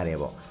င်လို့ရတယ်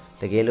ပေါ့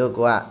တကယ်လို့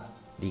ကိုက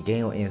ဒီ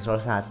game ကို install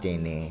စတင်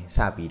နေစ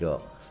ပြီးတော့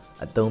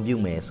အသုံးပြု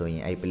မယ်ဆိုရ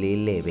င်အဲ့ play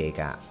level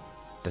က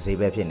တစ်စေး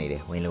ပဲဖြစ်နေတ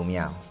ယ်ဝင်လို့မရ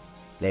ဘူး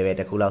level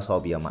တစ်ခုလောက်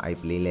ဆော့ပြီးတော့မှအဲ့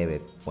play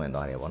level ဝင်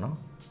သွားတယ်ပေါ့နော်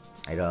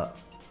အဲ့တော့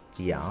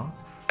ကြည့်အောင်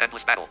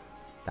endless battle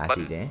ဒါ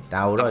ရှိတယ်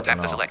ဒါကိုတော့ကျွန်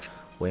တော်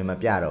ဝင်မ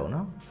ပြတော့ဘူးเน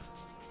าะ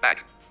back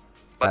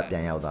ပတ်ပြ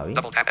န်ရောက်သွားပြီ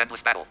double tap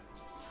endless battle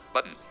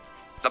button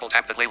double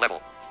tap to play level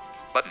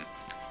button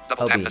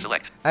double tap to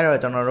select အဲ့တော့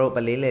ကျွန်တော်တို့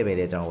play level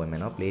တွေကျွန်တော်ဝင်မယ်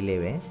เนาะ play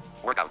level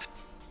workout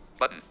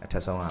button အထ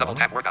က်ဆုံးအောင် double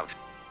tap workout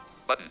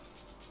button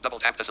double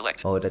tap to select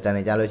ဟိုတကြ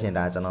နေကြလို့ရှင်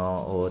ဒါကျွန်တော်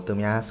ဟိုသူ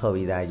များဆော့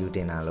ပြီးသားယူတ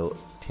င်တာလို့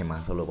ထင်မှာ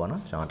ဆိုလို့ပေါ့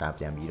နော်ကျွန်တော်ဒါ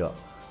ပြန်ပြီးတော့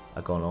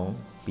အကုန်လုံး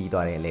ပြီး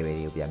သွားတဲ့ level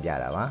တွေကိုပြန်ပြ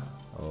တာပါ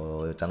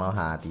ဟိုကျွန်တော်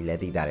ဟာဒီလဲ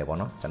သိတာတယ်ပေါ့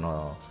နော်ကျွန်တော်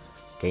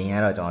game က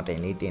တော့ကျွန်တော်တင်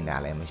လေးတင်တာ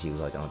လည်းမရှိဘူး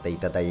ဆိုတော့ကျွန်တော်တိတ်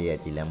တက်တက်ရဲ့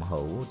ကြည်လည်းမဟု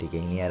တ်ဘူးဒီ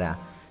game လေးက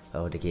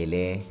ဟိုတကယ်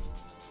လဲ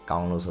ကော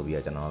င်းလို့ဆိုပြီး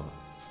တော့ကျွန်တော်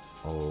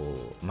ဟို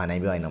မှန်တို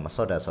င်းပြောရင်တော့မ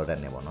ဆော့တက်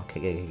နေပေါ့နော်ခ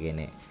က်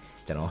နဲ့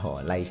ကျွန်တော်ဟို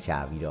လိုက်ရှာ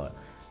ပြီးတော့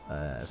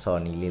ဆော်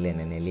နီလေးလည်း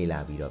နည်းနည်းလေးလာ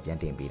ပြီးတော့ပြန်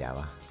တင်ပေးတာ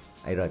ပါ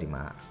အဲ့တော့ဒီ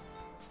မှာ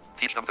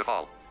teach them to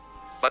fall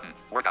button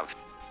workout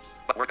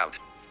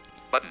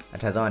button အ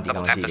ထက်ဆုံးဒီ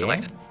ကောင်ရှိတယ်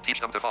teach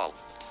them to fall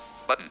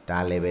button ဒါ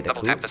level တစ်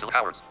ခု double tap to select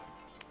hours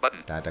button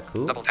ဒါတစ်ခု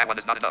double tap when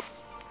is not enough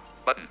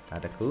button ဒါ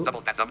တစ်ခု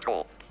double tap jump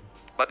troll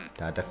button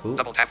ဒါတစ်ခု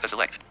double tap to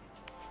select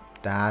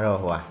ဒါတော့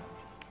ဟို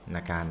န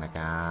ကာ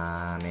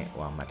နဲ့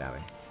ဟိုမှတ်တာ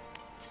ပဲ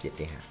ပြစ်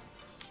တယ်ဟာ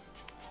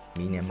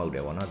မီးနဲ့မှုတ်တ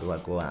ယ်ပေါ့နော်သူက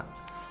ကိုက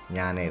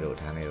ညာနဲ့တို့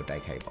ထားနဲ့တို့တို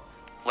က်ခိုက်ပေါ့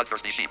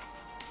Bloodthirsty sheep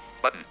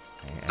button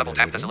double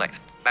tap to select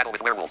battle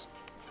with werewolves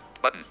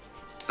button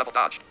double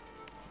dodge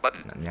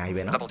button အများကြီး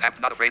ပဲနော် double tap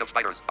not afraid of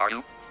spiders are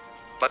you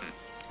button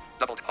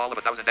double call of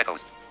 1,000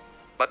 echoes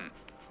button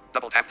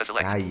double tap to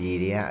select ဒါရေ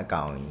တွေကအ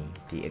ကောင်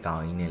ကြီးဒီအကော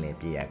င်ကြီးနဲ့လည်း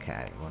ပြည့်ရခက်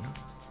ရတယ်ပေါ့နော်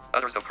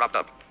others have cropped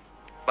up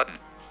button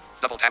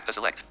double tap to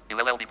select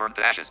you'll be burned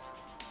to ashes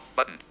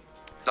button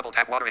double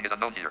tap watering is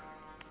unknown here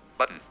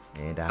button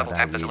double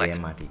tap to select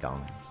မှာဒီကောင်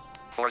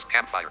forest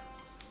campfire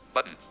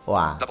button ဟို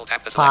ဟာ double tap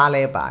to ဖား select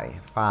လဲပါတယ်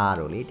ဖား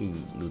တို့လေဒီ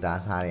လူသား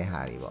စားတဲ့ဟာ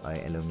တွေပေါ့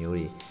အဲ့လိုမျိုး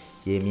တွေ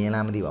ရေမြင်း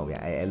လားမသိပါဘူးဗျ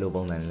အဲ့လို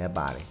ပုံစံတွေလည်း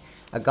ပါတယ်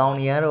အကောင်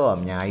တွေကတော့အ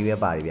များကြီးပဲ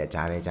ပါတယ်ဗျ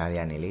ဂျားတွေက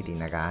နေလေဒီ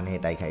နဂါနဲ့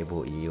တိုက်ခိုက်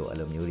ဖို့အေးကိုအဲ့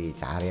လိုမျိုးတွေ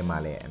ဂျားထဲမှာ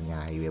လည်းအ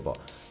များကြီးပဲပေါ့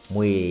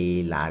မွေ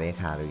လာတဲ့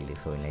ခါတွေလေ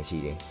ဆိုရင်လည်းရှိ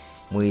တယ်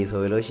မွေ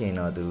ဆိုလို့ရှိရင်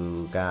တော့သူ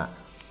က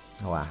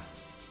ဟိုဟာ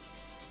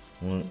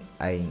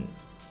အဲ့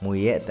မွေ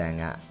ရဲ့အတန်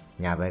က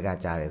ညာဘက်က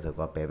ကြားတယ်ဆို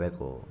တော့ဘယ်ဘက်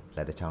ကိုလ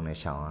က်တစ်ချောင်းနဲ့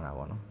ရှောင်ရတာ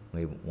ပေါ့နော်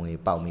ငွေ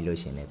ပေါက်ပြီးလို့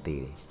ရှိရင်လည်း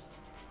တေးတယ်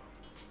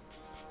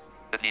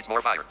it needs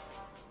more fire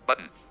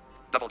button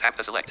double tap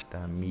to select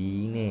ဒါ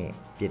မီးနဲ့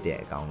ပြစ်တဲ့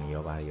အကောင်တွေ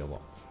ရောပါတယ်ရော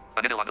ပေါ့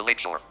an idyll on the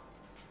lake shore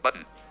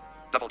button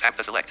double tap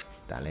to select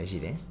ဒါလည်းရှိ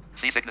တယ်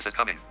seasickness is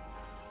coming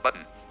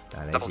button ဒါ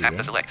လည်း double ရှိတ tap ယ်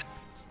to select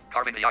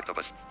carving the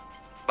octopus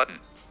button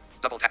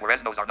double tap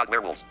whereas those are not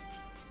werewolves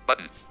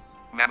button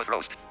mammoth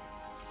roast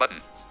button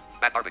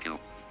bat barbecue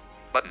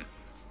button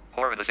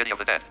horror in the city of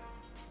the dead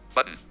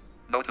button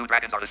no two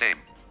dragons are the same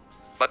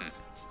button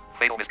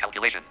fatal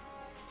miscalculation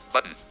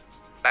button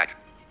back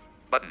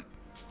button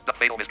the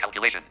fatal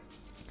miscalculation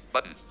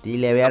button ဒီ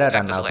level ကတော့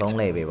ဒါနောက်ဆုံး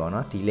level ပေါ့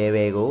နော်ဒီ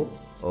level ကို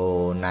ဟို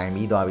နိုင်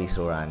ပြီးသွားပြီ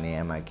ဆိုတာနဲ့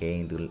အမှ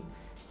game သူ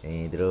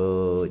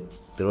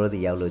တို့စီ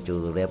ရောက်လို့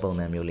ကြိုးဆိုတဲ့ပုံ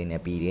စံမျိုးလေး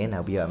နဲ့ပြီးတယ်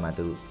နောက်ပြီးတော့အမှ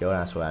သူပြော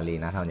တာဆိုတာလေး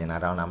နားထောင်ကျင်လဲ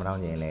ထော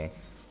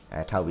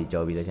က်ပြီး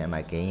ကြောပြီးလို့ရှိရင်အမှ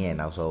game ရဲ့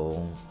နောက်ဆုံး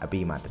အ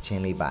ပြီးမှာတချ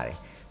င်းလေးပါတယ်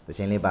တ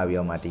ချင်းလေးပါပြီး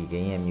တော့မှဒီ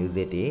game ရဲ့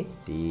music တွေ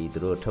ဒီသူ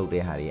တို့ထုတ်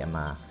တဲ့ဟာတွေအ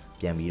မှ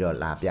ပြန်ပြီးတော့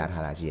လာပြ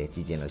ထားတာရှိရကြ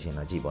ည့်ကျင်လို့ရှိရင်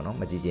တော့ကြည့်ပေါ့နော်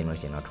မကြည့်ကျင်လို့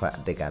ရှိရင်တော့ထွက်အ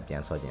စ်စ်ကပြ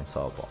န်ဆော့ကျင်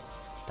ဆော့ပေါ့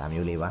ဒါ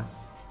မျိုးလေးပါ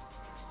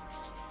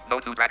no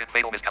two dragon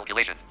fatal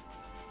miscalculation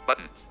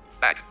button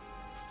back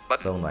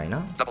button ဆုံးသွားပြီ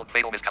နော် double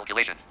fatal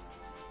miscalculation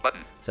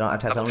button ကျွန်တော်အ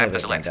ထက်ဆုံး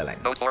level ပြန်တက်လိုက်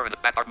no horror in the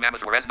bat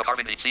mammoth whereas no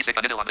carving the seasick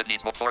an idyll on it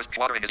needs more forest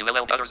watering is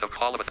ULL others of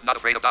call with not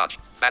afraid of dodge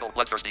battle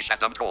bloodthirsty shut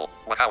dumb troll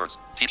what hours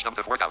teach them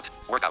to work out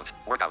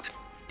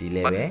ဒီ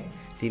level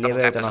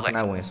ကျွန်တော်ခဏ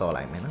ဝင်ဆော့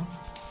လိုက်မယ်နော်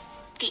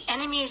The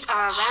enemies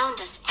are around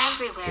us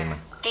everywhere.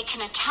 They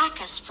can attack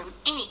us from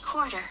any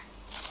quarter.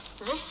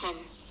 Listen,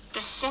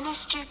 the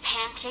sinister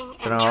panting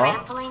and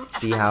trampling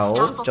of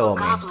unstoppable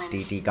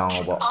goblins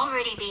can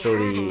already be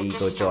heard in the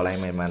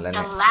distance.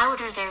 The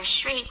louder their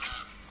shrieks.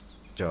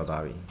 ကြော်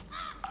သွားပြီ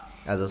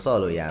အဲဆိုဆော့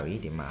လို့ရပြီ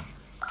ဒီမှာ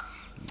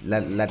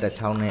လက်တစ်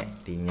ချောင်းနဲ့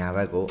ဒီညာဘ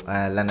က်ကို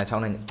လက်နှစ်ချော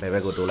င်းနဲ့ဘယ်ဘ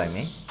က်ကိုတိုးလိုက်မ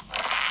ယ်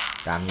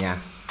ဒါများ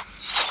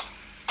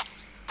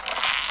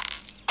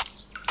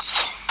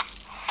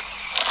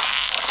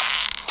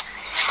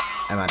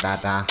အဲ့မှာဒါ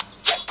ကျွ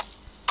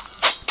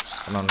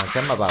န်တော်ချ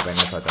က်မပါပဲ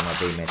နဲ့ဆိုတော့ကျွန်တော်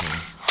ပြေးမယ်ထင်တ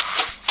ယ်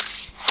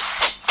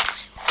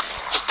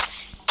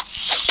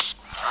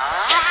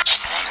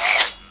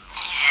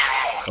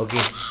โอเค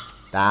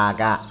ဒါ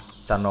က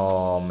ကျွန်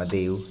တော်မ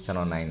သိဘူးကျွန်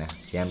တော်နိုင်တယ်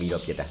ရမ်းပြီး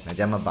တော့ပြစ်တာငါ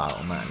ကြမ်းမပါဘူး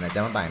အမငါကြ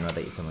မ်းမပိုင်တော့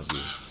တိတ်အဆင်မ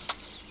ပြေ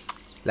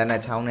လက်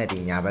နဲ့ချောင်းနဲ့ဒီ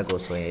ညာဘက်ကို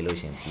ဆွဲလို့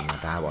ရှင်ဒီမှာ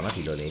ဒါပေါ့နော်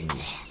ဒီလိုလေးမြ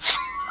ည်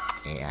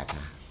အား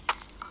ဒါ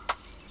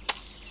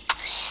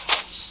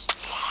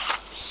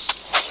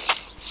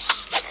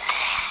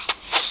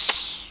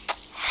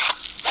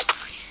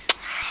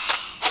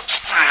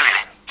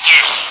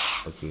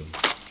โอเค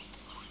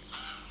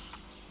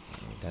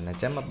ဒါနဲ့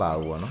ကြမ်းမပါ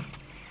ဘူးပေါ့နော်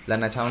လက်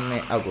နဲ့ချောင်း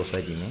နဲ့အောက်ကိုဆွဲ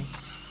ကြည့်မ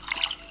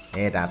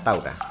ယ်ဒါတော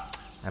က်တာ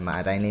အမှ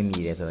အတိုင်းလေးမြ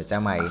ည်တယ်ဆိုတော့ကျ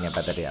မ်းမာရေးနဲ့ပ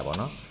တ်သက်ရပါ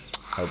တော့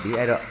ဟုတ်ပြီ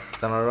အဲ့တော့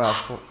ကျွန်တော်တို့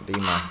ကဒီ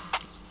မှာ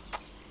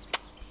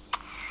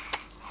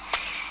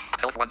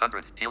Health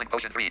 100 healing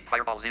potion 3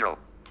 fireball 0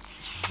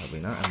ဟုတ်ပြီ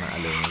နော်အမှအ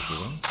လုံးလေးရှိ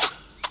တယ်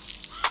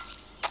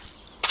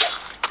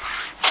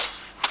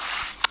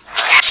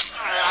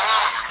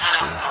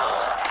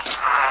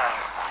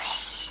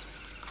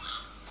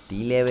ဒီ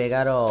level က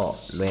တော့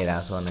လွယ်တာ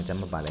ဆိုတော့ကျ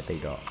မ်းမပါလဲတိ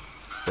တ်တော့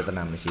ပြဿ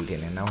နာမရှိတယ်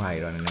နဲ့နောက်ဟာတွေ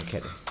တော့နည်းနည်းခ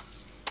က်တယ်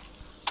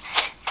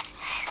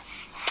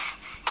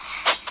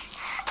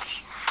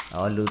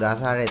လူသား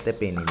စားတဲ့တက်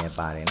ပင်နေနဲ့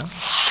ပါတယ်နော်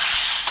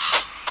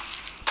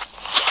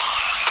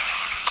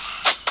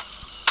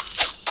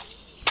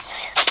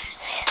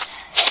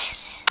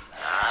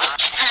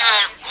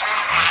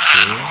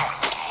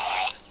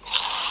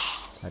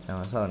โอเคအကြော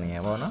င်းဆော့နေရ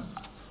ပါတော့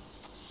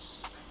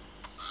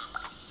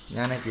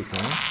ညာနဲ့ပြစ်ချ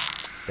င်း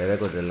ဒီဘက်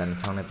ကိုဒလန်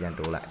ချောင်းနဲ့ပြန်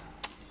တိုးလိုက်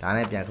ဒါ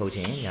နဲ့ပြန်ခုတ်ချ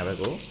င်းညာဘက်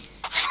ကို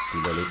ဒီ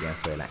လိုလေးပြန်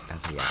ဆွဲလိုက်အဲ့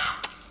ဒါရ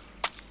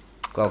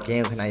ကောက်က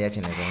င်းကိုခဏရက်ချ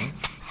င်တယ်ဆိုရင်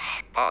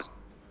pause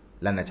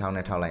လက်နဲ့ချောင်း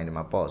နဲ့ထောက်လိုက်ရင်ဒီ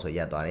မှာပေါ့ဆိုရ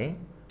က်သွားတယ်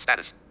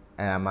status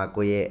အဲ့ဒါမှ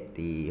ကိုယ့်ရဲ့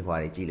ဒီဟွာ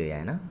တွေကြည့်လို့ရရ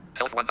င်နော်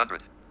health 100ဒါကျွ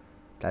န်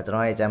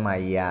တော်ရဲ့ကျမ်းမာ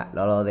ရေးက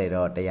လောလောဆယ်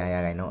တော့100ရာ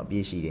ခိုင်နှုန်းအပြ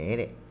ည့်ရှိတယ်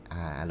တဲ့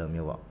အဲ့လို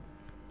မျိုးပေါ့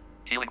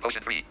healing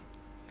potion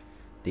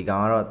 3ဒီကော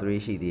င်ကတော့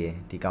3ရှိသေးတယ်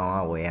ဒီကောင်က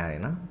ဝယ်ရတ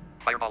ယ်နော်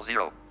fireball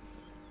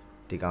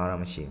 0ဒီကောင်က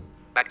တော့မရှိဘူး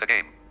back to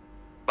game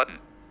button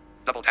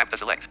double tap to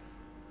select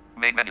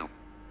main menu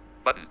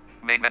button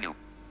main menu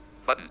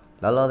button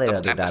လောလောဆယ်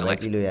တော့ဒီဒါပဲ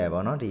ကြည့်လို့ရရပါ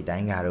တော့ဒီတို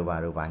င်းကားတို့ဘာ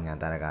တို့ဘာညာ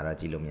တာကတော့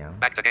ကြည့်လို့မရဘူး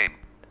back to game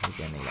ဒီ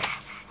ပြန်နေလိုက်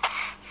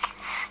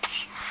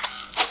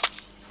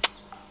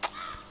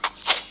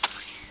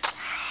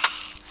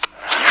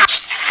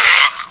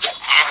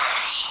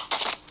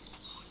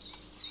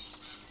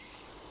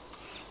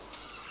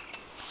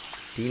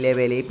ဒီ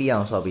level လေးပြီး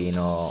အောင်ဆော့ပြီးရင်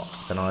တော့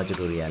ကျွန်တော်တို့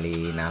tutorial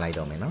လေးနားလိုက်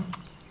တော့မယ်နော်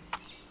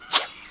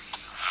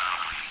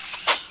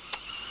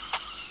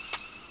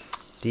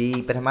ဒီ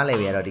ပထမ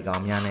level ကတော့ဒီကော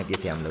င်များနဲ့ပြ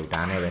ည့်စရာမလို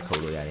ဒါနဲ့ပဲခု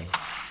တ်လို့ရတယ်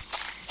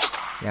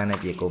။များနဲ့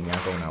ပြည့်ကုန်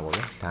များကုန်တာပေါ့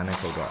လေ။ဒါနဲ့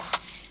ခုတ်တော့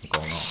မ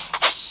ကုန်တော့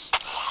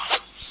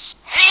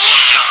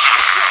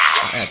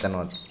အဲ့ကျွန်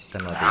တော်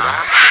တွေ့တာ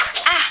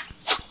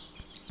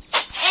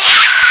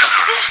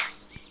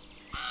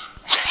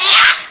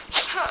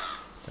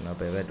ကျွန်တော်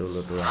ပဲပဲတို့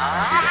လို့တို့ရမှာ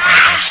ပြီး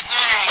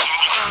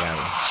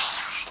တော့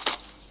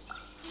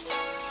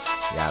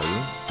ရပြီ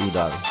ပြီး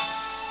တော့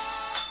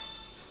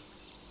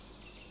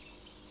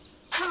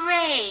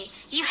Hooray!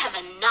 You have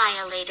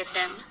annihilated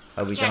them.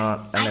 we Yet, cannot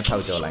I can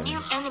see like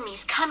new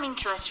enemies coming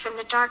to us from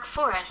the dark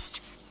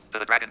forest. to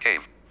the dragon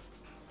cave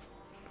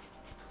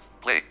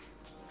play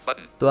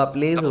button သူက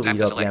play ဆိုပြီး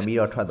တော့ပြန်ပြီး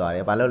တော့ထွက်သွားတ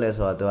ယ်ဘာလို့လဲ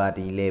ဆိုတော့သူက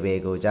ဒီ level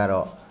ကိုကြ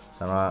တော့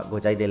ကျွန်တော်ကို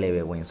ကြိုက်တဲ့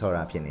level ဝင်ဆော့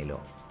တာဖြစ်နေ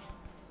လို့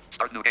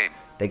start new game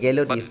တကယ်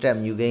လို့ဒီ step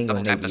new game ကို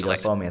နှိပ်ပြီးတော့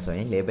ဆော့မယ်ဆိုရ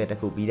င် level တစ်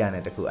ခုပြီးတာ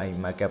နဲ့တစ်ခုအဲ့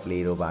market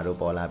play တို့ဘာတို့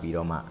ပေါ်လာပြီး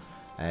တော့မှ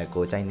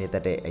ကိုကြိုက်နေ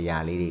တဲ့အရာ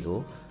လေးတွေကို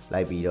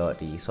လိုက်ပြီးတော့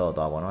ဒီဆော့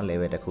သွားပါတော့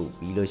level တစ်ခု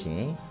ပြီးလို့ရှိရ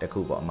င်တစ်ခု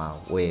ပေါ့အမ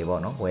ဝယ်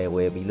ပေါ့နော်ဝ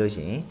ယ်ပြီးလို့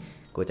ရှိရင်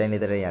ကိုကြိုက်နေ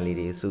တဲ့အရာလေး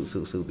တွေ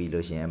စုပြီး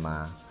လို့ရှိရင်အမ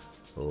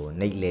ဟို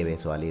night level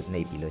ဆိုတာလေး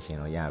နှိပ်ပြီးလို့ရှိရင်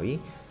တော့ရပြီ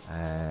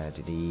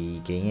ဒီ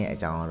game ရဲ့အ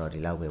ကြောင်းကတော့ဒီ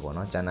လောက်ပဲပေါ့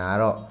နော်ကျန်တာက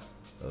တော့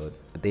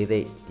အသေး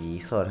သေးဒီ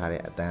ဆော့ထား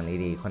တဲ့အတန်လေး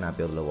တွေခုန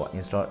ပြောသလိုပေါ့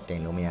install တ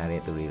င်လို့မရ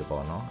တဲ့သူတွေ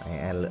ပေါ့နော်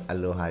အဲ့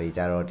လိုဟာတွေ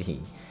ကြတော့ဒီ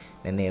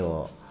နည်းနည်း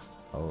ပေါ့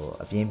ဟို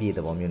အပြင်းပြေသ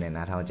ဘောမျိုးနဲ့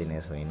နားထောင်ခြင်းနေ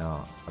ဆိုရင်တော့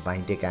အပို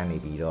င်း1ကနေ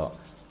ပြီးတော့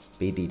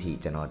ပေးတီထိ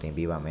ကျွန်တော်တင်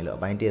ပေးပါမယ်လို့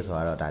အပိုင်း1ဆို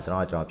တော့ဒါကျွန်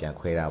တော်ပြန်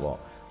ခွဲတာပေါ့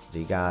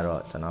ဒီက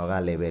တော့ကျွန်တော်က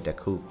level တစ်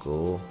ခု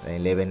ကို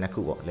level 2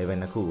ခုပေါ့ level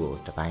 2ခုကို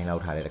တစ်ပိုင်းလော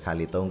က်ထားတယ်တစ်ခါ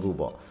လေး3ခု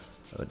ပေါ့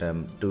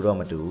တူတော့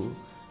မတူ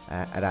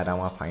အဲ့ဒါတောင်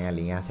မှဖိုင်က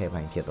50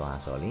ဖိုင်ဖြစ်သွား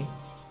ဆိုလေ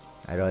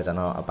အဲ့တော့ကျွန်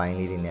တော်အပိုင်း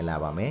လေးတွေနဲ့လာ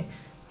ပါမယ်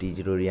ဒီ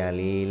tutorial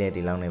လေးလည်း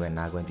ဒီလောက်နဲ့ပဲ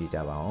နားခွင့်ပြုကြ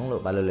ပါအောင်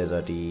လို့ဘာလို့လဲဆို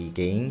တော့ဒီ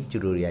game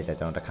tutorial ကျွန်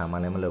တော်တစ်ခါမှ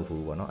လည်းမလုပ်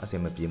ဘူးပေါ့နော်အဆ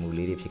င်မပြေမှု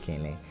လေးတွေဖြစ်ခင်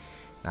လဲ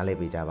နားလည်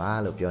ပေးကြပါ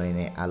လို့ပြောရင်း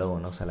နဲ့အားလုံး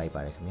ကိုနှုတ်ဆက်လိုက်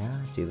ပါတယ်ခင်ဗျာ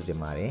ကျေးဇူးတင်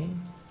ပါတယ်